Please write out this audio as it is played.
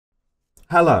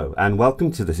Hello and welcome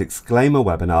to this Exclaimer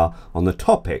webinar on the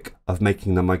topic of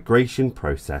making the migration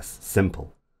process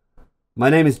simple. My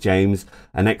name is James,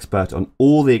 an expert on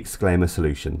all the Exclaimer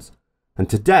solutions, and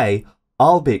today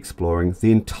I'll be exploring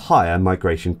the entire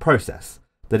migration process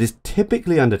that is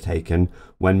typically undertaken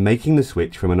when making the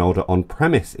switch from an older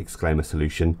on-premise Exclaimer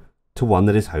solution to one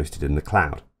that is hosted in the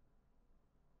cloud.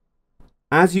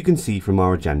 As you can see from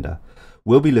our agenda,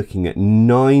 we'll be looking at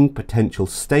 9 potential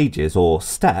stages or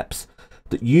steps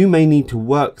that you may need to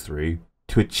work through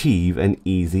to achieve an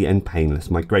easy and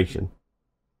painless migration.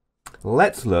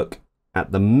 Let's look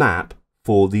at the map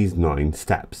for these 9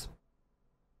 steps.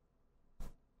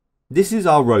 This is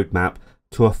our roadmap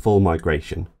to a full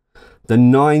migration, the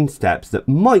 9 steps that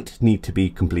might need to be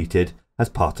completed as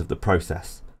part of the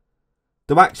process.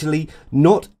 Though actually,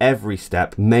 not every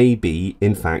step may be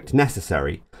in fact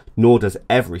necessary, nor does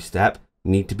every step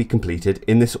need to be completed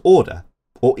in this order,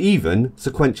 or even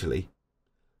sequentially.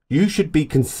 You should be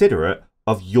considerate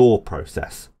of your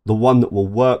process, the one that will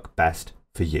work best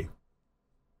for you.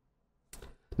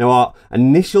 Now, our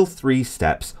initial 3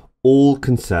 steps all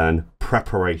concern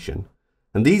preparation,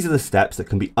 and these are the steps that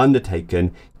can be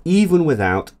undertaken even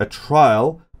without a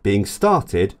trial being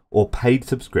started or paid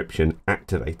subscription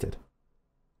activated.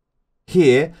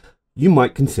 Here, you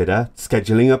might consider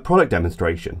scheduling a product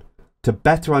demonstration to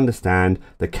better understand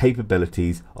the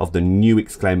capabilities of the new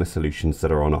Exclaimer solutions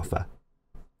that are on offer.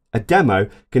 A demo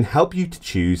can help you to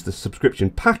choose the subscription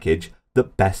package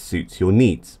that best suits your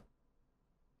needs.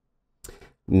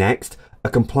 Next, a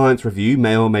compliance review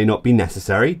may or may not be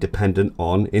necessary, dependent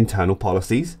on internal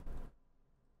policies.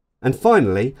 And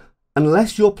finally,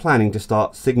 unless you're planning to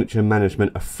start signature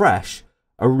management afresh,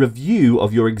 a review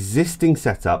of your existing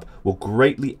setup will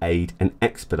greatly aid and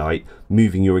expedite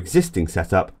moving your existing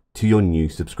setup to your new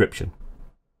subscription.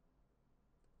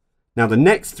 Now, the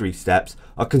next 3 steps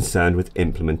are concerned with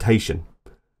implementation.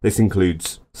 This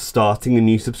includes starting a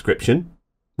new subscription,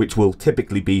 which will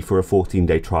typically be for a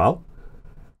 14-day trial,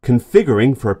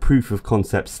 configuring for a proof of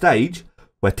concept stage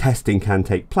where testing can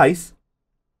take place,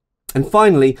 and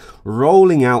finally,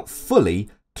 rolling out fully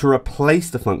to replace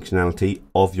the functionality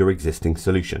of your existing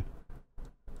solution.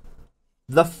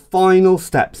 The final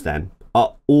steps then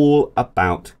are all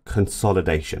about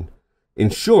consolidation,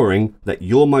 ensuring that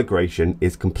your migration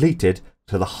is completed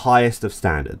to the highest of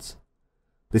standards.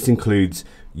 This includes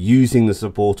using the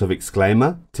support of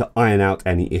Exclaimer to iron out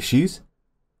any issues,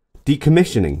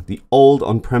 decommissioning the old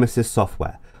on-premises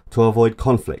software to avoid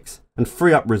conflicts and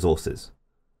free up resources,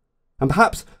 and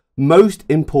perhaps most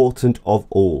important of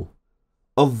all,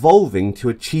 evolving to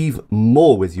achieve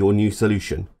more with your new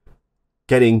solution,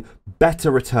 getting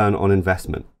better return on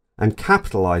investment and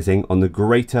capitalizing on the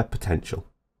greater potential.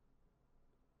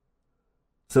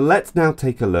 So let's now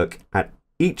take a look at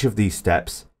each of these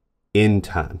steps in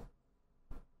turn.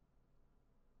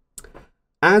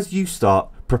 As you start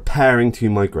preparing to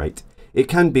migrate, it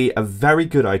can be a very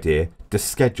good idea to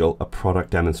schedule a product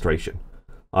demonstration,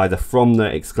 either from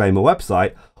the Exclaimer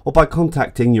website or by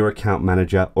contacting your account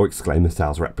manager or Exclaimer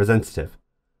sales representative.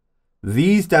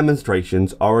 These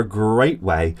demonstrations are a great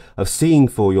way of seeing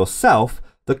for yourself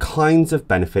the kinds of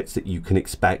benefits that you can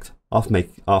expect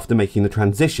after making the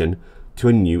transition to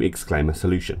a new Exclaimer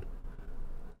solution.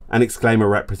 An Exclaimer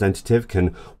representative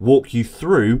can walk you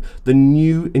through the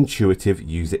new intuitive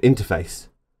user interface,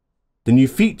 the new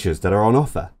features that are on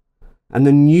offer, and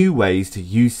the new ways to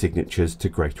use signatures to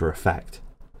greater effect.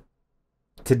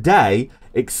 Today,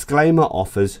 Exclaimer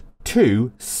offers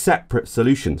 2 separate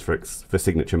solutions for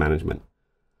signature management,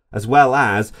 as well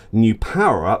as new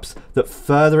power-ups that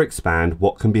further expand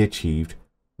what can be achieved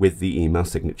with the email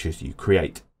signatures you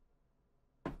create.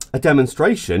 A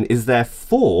demonstration is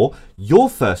therefore your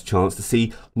first chance to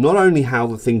see not only how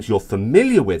the things you're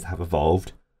familiar with have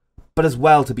evolved, but as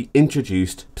well to be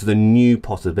introduced to the new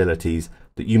possibilities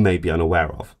that you may be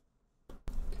unaware of.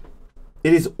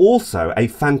 It is also a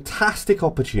fantastic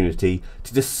opportunity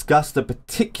to discuss the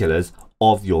particulars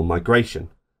of your migration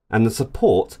and the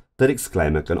support that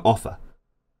Exclaimer can offer.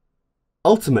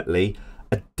 Ultimately,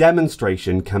 a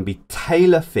demonstration can be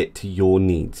tailor-fit to your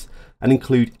needs and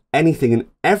include anything and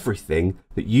everything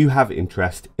that you have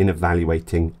interest in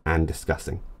evaluating and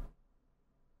discussing.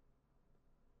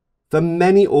 For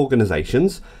many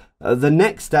organizations, the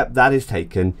next step that is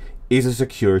taken is a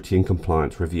security and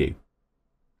compliance review.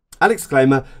 At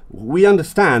Exclaimer, we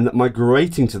understand that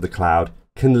migrating to the cloud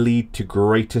can lead to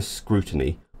greater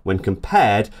scrutiny when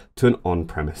compared to an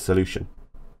on-premise solution.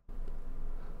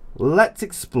 Let's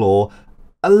explore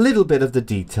a little bit of the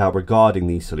detail regarding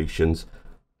these solutions,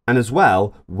 and as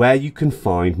well where you can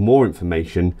find more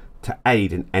information to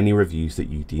aid in any reviews that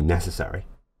you deem necessary.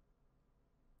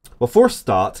 Well, for a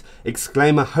start,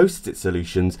 Exclaimer hosts its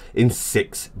solutions in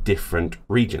 6 different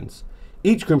regions,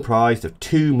 each comprised of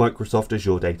 2 Microsoft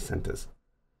Azure data centers.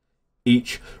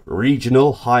 Each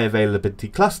regional high availability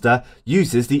cluster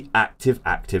uses the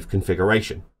active-active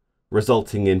configuration,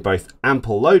 resulting in both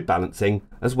ample load balancing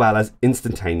as well as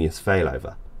instantaneous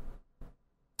failover.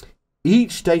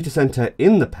 Each data center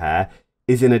in the pair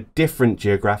is in a different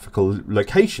geographical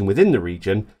location within the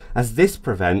region, as this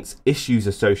prevents issues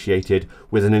associated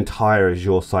with an entire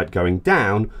Azure site going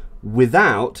down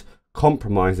without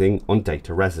compromising on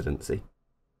data residency.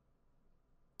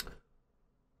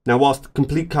 Now, whilst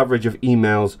complete coverage of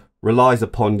emails relies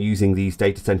upon using these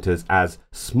data centers as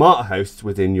smart hosts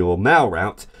within your mail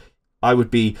route, I would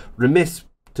be remiss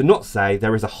to not say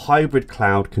there is a hybrid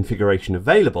cloud configuration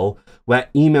available where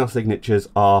email signatures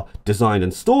are designed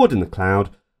and stored in the cloud,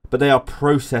 but they are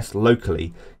processed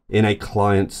locally in a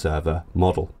client-server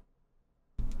model.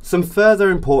 Some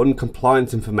further important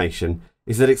compliance information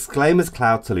is that Exclaimer's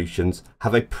cloud solutions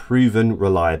have a proven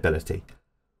reliability,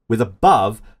 with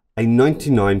above a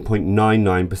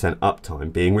 99.99%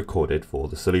 uptime being recorded for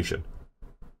the solution.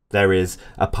 There is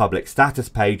a public status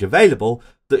page available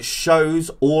that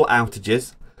shows all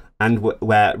outages and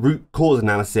where root cause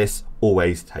analysis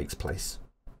always takes place.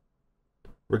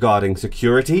 Regarding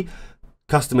security,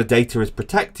 customer data is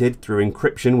protected through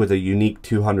encryption with a unique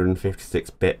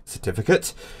 256-bit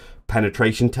certificate.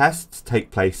 Penetration tests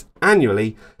take place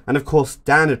annually, and of course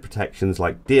standard protections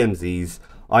like DMZs,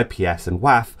 IPS and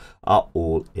WAF are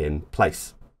all in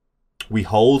place. We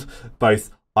hold both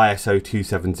ISO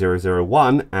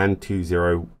 27001 and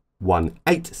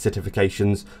 2018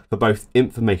 certifications for both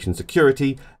information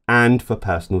security and for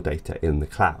personal data in the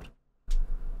cloud.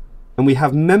 And we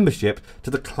have membership to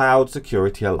the Cloud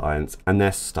Security Alliance and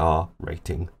their star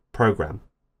rating program.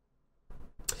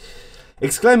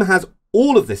 Exclaimer has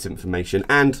all of this information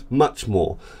and much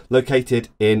more located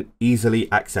in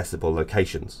easily accessible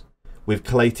locations. We've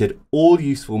collated all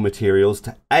useful materials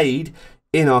to aid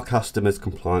in our customers'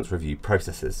 compliance review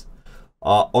processes.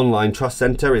 Our online trust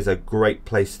center is a great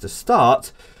place to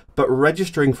start, but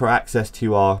registering for access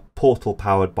to our portal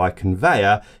powered by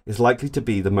Conveyor is likely to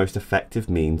be the most effective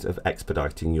means of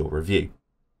expediting your review.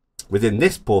 Within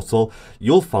this portal,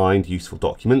 you'll find useful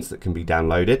documents that can be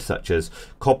downloaded, such as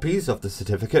copies of the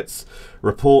certificates,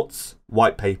 reports,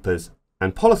 white papers,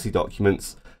 and policy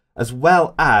documents, as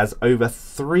well as over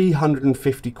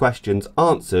 350 questions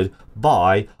answered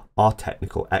by our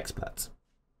technical experts.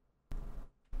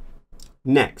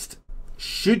 Next,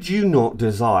 should you not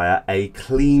desire a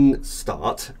clean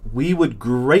start, we would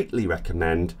greatly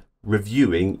recommend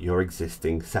reviewing your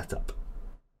existing setup.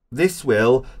 This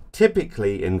will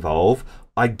typically involve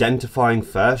identifying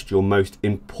first your most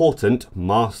important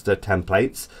master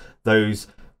templates, those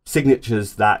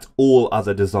signatures that all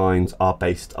other designs are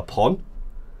based upon.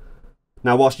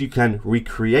 Now, whilst you can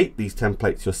recreate these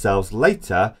templates yourselves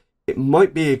later, it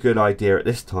might be a good idea at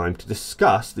this time to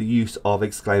discuss the use of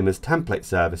Exclaimer's template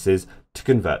services to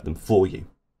convert them for you.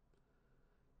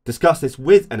 Discuss this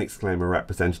with an Exclaimer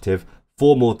representative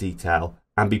for more detail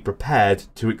and be prepared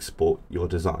to export your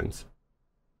designs.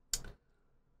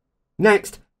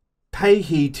 Next, pay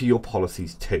heed to your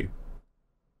policies too.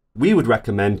 We would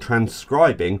recommend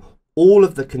transcribing all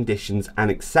of the conditions and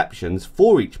exceptions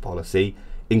for each policy,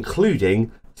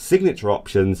 including signature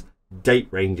options, date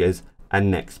ranges, and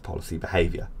next policy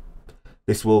behavior.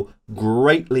 This will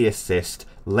greatly assist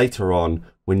later on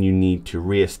when you need to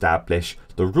re-establish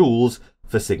the rules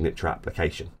for signature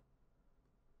application.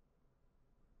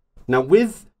 Now,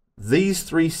 with these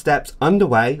 3 steps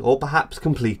underway or perhaps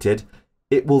completed,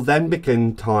 it will then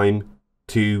begin time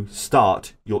to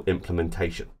start your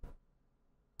implementation.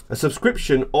 A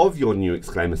subscription of your new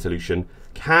Exclaimer solution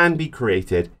can be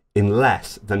created in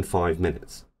less than 5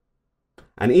 minutes.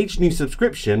 And each new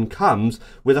subscription comes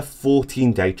with a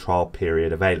 14-day trial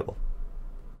period available.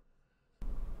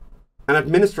 An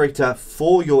administrator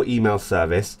for your email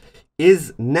service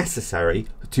is necessary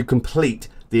to complete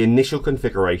the initial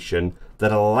configuration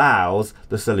that allows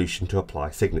the solution to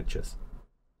apply signatures.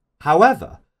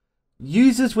 However,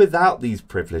 users without these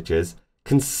privileges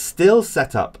can still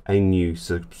set up a new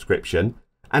subscription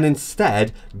and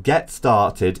instead get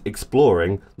started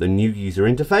exploring the new user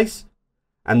interface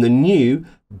and the new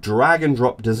drag and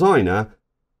drop designer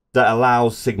that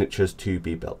allows signatures to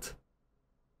be built.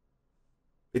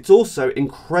 It's also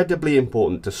incredibly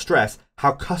important to stress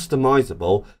how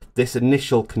customizable this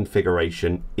initial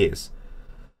configuration is.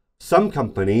 Some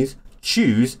companies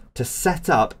choose to set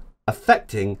up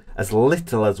affecting as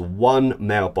little as 1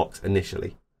 mailbox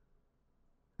initially.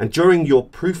 And during your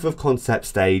proof of concept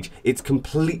stage, it's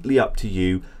completely up to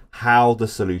you how the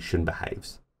solution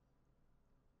behaves.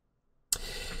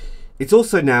 It's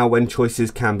also now when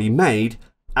choices can be made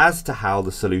as to how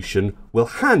the solution will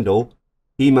handle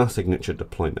email signature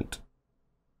deployment.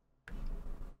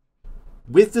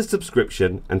 With the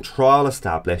subscription and trial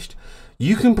established,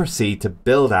 you can proceed to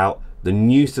build out the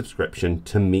new subscription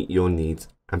to meet your needs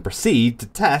and proceed to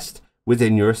test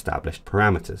within your established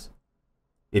parameters.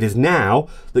 It is now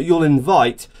that you'll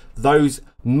invite those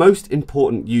most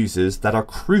important users that are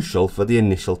crucial for the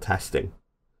initial testing,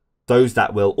 those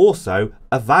that will also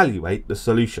evaluate the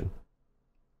solution.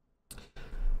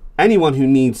 Anyone who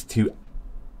needs to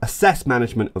assess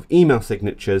management of email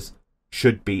signatures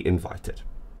should be invited.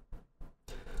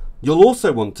 You'll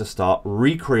also want to start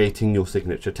recreating your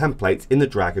signature templates in the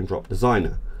drag and drop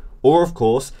designer, or of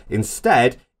course,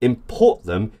 instead import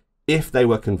them if they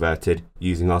were converted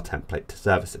using our template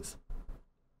services.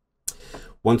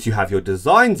 Once you have your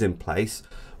designs in place,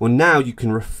 well, now you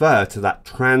can refer to that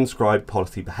transcribed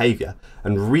policy behavior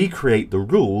and recreate the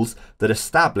rules that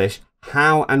establish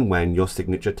how and when your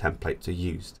signature templates are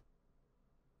used.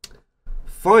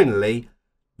 Finally,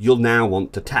 you'll now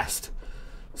want to test.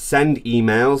 Send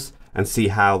emails and see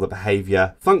how the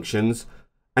behavior functions,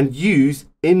 and use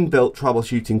inbuilt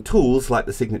troubleshooting tools like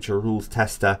the signature rules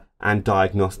tester and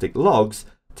diagnostic logs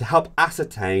to help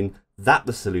ascertain that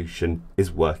the solution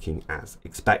is working as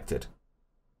expected.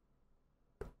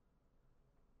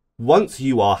 Once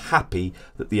you are happy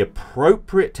that the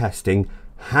appropriate testing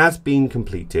has been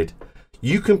completed,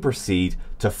 you can proceed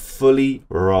to fully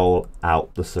roll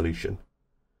out the solution.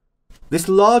 This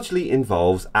largely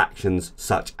involves actions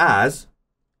such as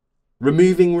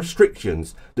removing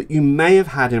restrictions that you may have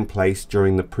had in place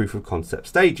during the proof of concept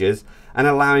stages and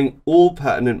allowing all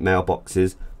pertinent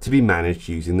mailboxes to be managed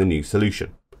using the new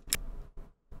solution.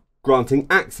 Granting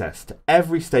access to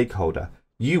every stakeholder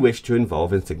you wish to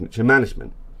involve in signature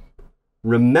management.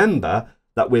 Remember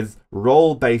that with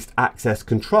role-based access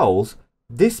controls,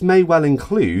 this may well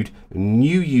include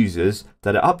new users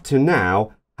that up to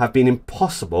now have been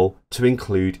impossible to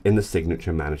include in the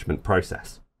signature management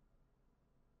process.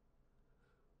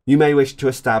 You may wish to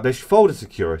establish folder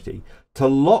security to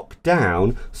lock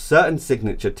down certain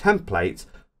signature templates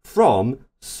from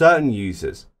certain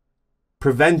users,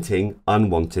 preventing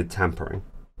unwanted tampering.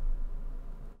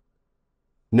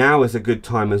 Now is a good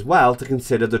time as well to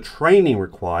consider the training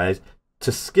required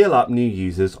to skill up new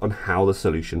users on how the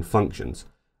solution functions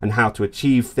and how to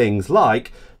achieve things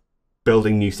like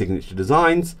building new signature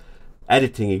designs,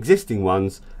 editing existing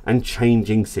ones, and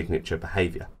changing signature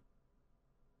behavior.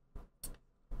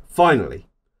 Finally,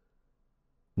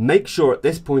 make sure at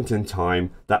this point in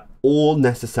time that all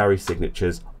necessary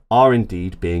signatures are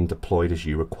indeed being deployed as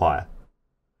you require.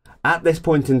 At this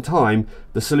point in time,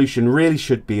 the solution really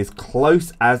should be as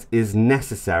close as is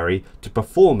necessary to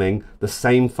performing the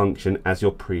same function as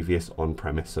your previous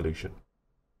on-premise solution.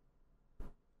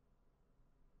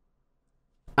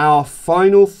 Our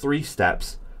final 3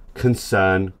 steps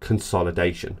concern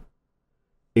consolidation,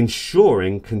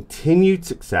 ensuring continued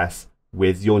success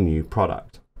with your new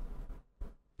product.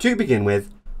 To begin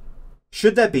with,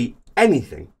 should there be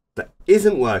anything that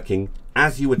isn't working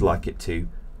as you would like it to,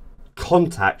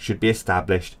 contact should be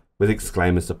established with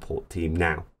Exclaimer support team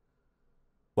now.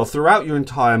 Well, throughout your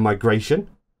entire migration,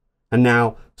 and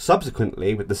now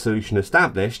subsequently with the solution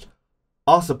established,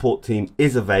 our support team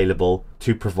is available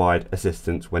to provide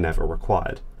assistance whenever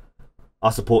required.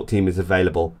 Our support team is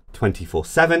available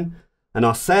 24/7, and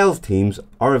our sales teams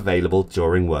are available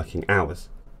during working hours.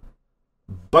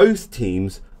 Both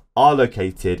teams are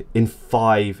located in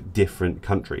 5 different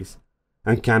countries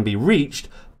and can be reached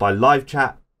by live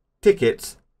chat,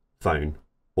 tickets, phone,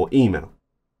 or email.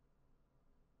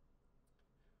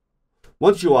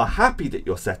 Once you are happy that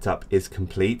your setup is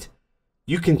complete,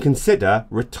 you can consider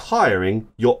retiring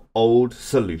your old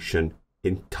solution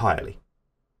entirely.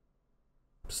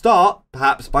 Start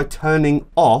perhaps by turning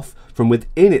off from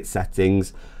within its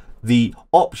settings the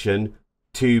option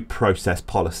to process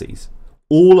policies.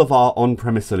 All of our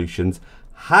on-premise solutions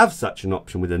have such an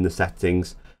option within the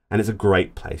settings, and it's a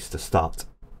great place to start.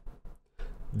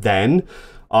 Then,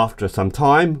 after some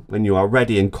time, when you are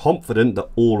ready and confident that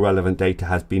all relevant data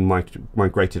has been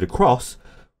migrated across,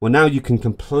 well, now you can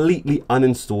completely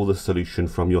uninstall the solution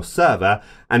from your server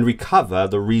and recover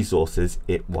the resources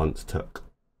it once took.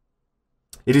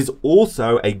 It is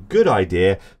also a good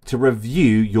idea to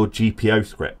review your GPO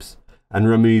scripts and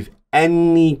remove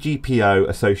any GPO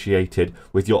associated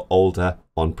with your older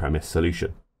on-premise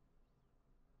solution.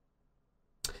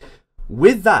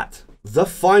 With that, the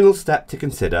final step to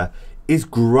consider is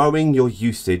growing your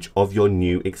usage of your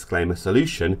new Exclaimer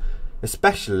solution,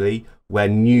 especially where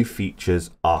new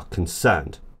features are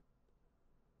concerned.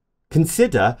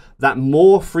 Consider that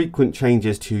more frequent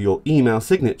changes to your email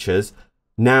signatures,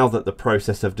 now that the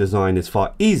process of design is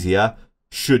far easier,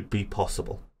 should be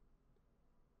possible.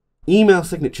 Email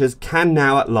signatures can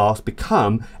now at last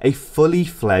become a fully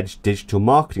fledged digital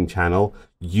marketing channel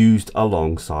used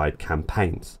alongside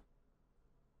campaigns.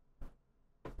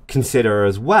 Consider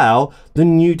as well the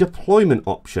new deployment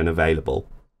option available,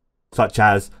 such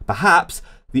as perhaps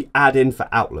the add-in for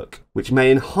Outlook, which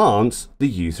may enhance the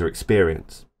user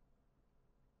experience.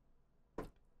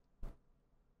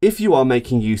 If you are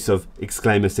making use of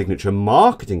Exclaimer Signature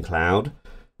Marketing Cloud,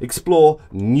 explore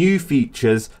new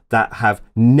features that have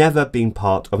never been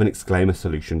part of an Exclaimer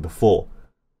solution before,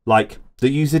 like the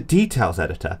User Details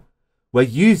Editor, where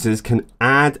users can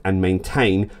add and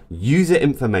maintain user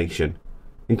information,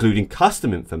 including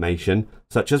custom information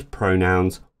such as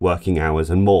pronouns, working hours,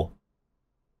 and more.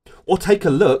 Or take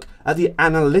a look at the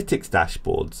analytics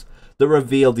dashboards that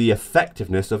reveal the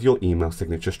effectiveness of your email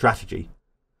signature strategy,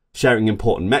 sharing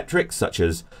important metrics such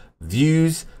as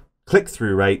views,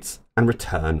 click-through rates, and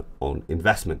return on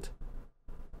investment.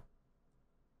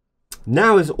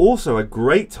 Now is also a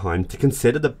great time to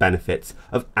consider the benefits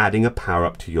of adding a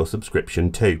power-up to your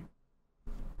subscription too.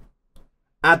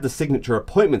 Add the Signature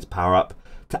Appointments power-up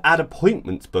to add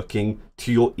appointments booking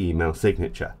to your email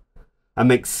signature, and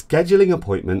make scheduling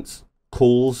appointments,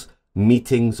 calls,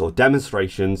 meetings, or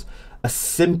demonstrations a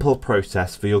simple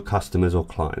process for your customers or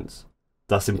clients,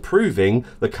 thus improving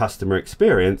the customer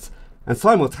experience and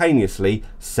simultaneously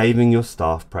saving your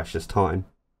staff precious time.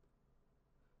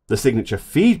 The Signature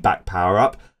Feedback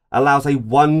power-up allows a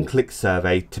one-click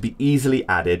survey to be easily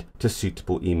added to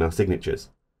suitable email signatures,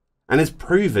 and is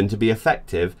proven to be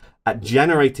effective at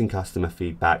generating customer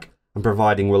feedback and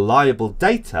providing reliable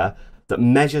data that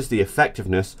measures the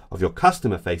effectiveness of your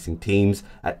customer-facing teams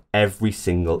at every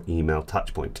single email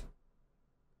touchpoint.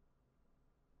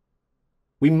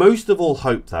 We most of all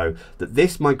hope, though, that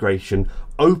this migration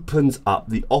opens up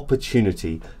the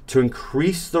opportunity to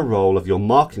increase the role of your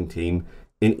marketing team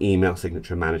in email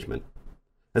signature management,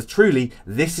 as truly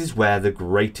this is where the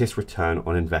greatest return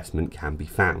on investment can be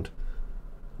found.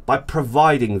 By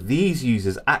providing these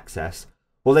users access,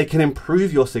 well, they can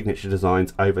improve your signature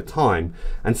designs over time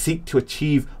and seek to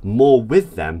achieve more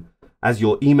with them as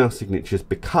your email signatures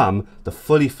become the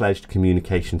fully fledged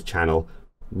communications channel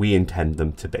we intend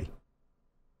them to be.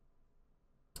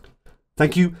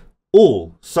 Thank you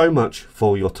all so much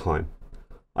for your time.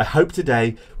 I hope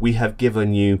today we have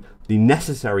given you the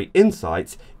necessary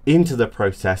insights into the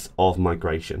process of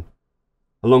migration,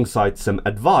 alongside some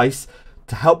advice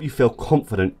to help you feel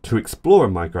confident to explore a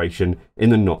migration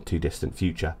in the not too distant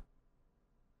future.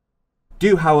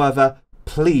 Do, however,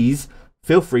 please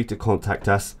feel free to contact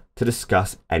us to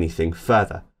discuss anything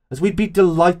further, as we'd be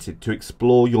delighted to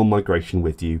explore your migration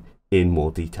with you in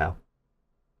more detail.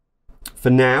 For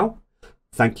now,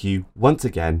 thank you once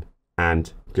again,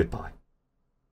 and goodbye.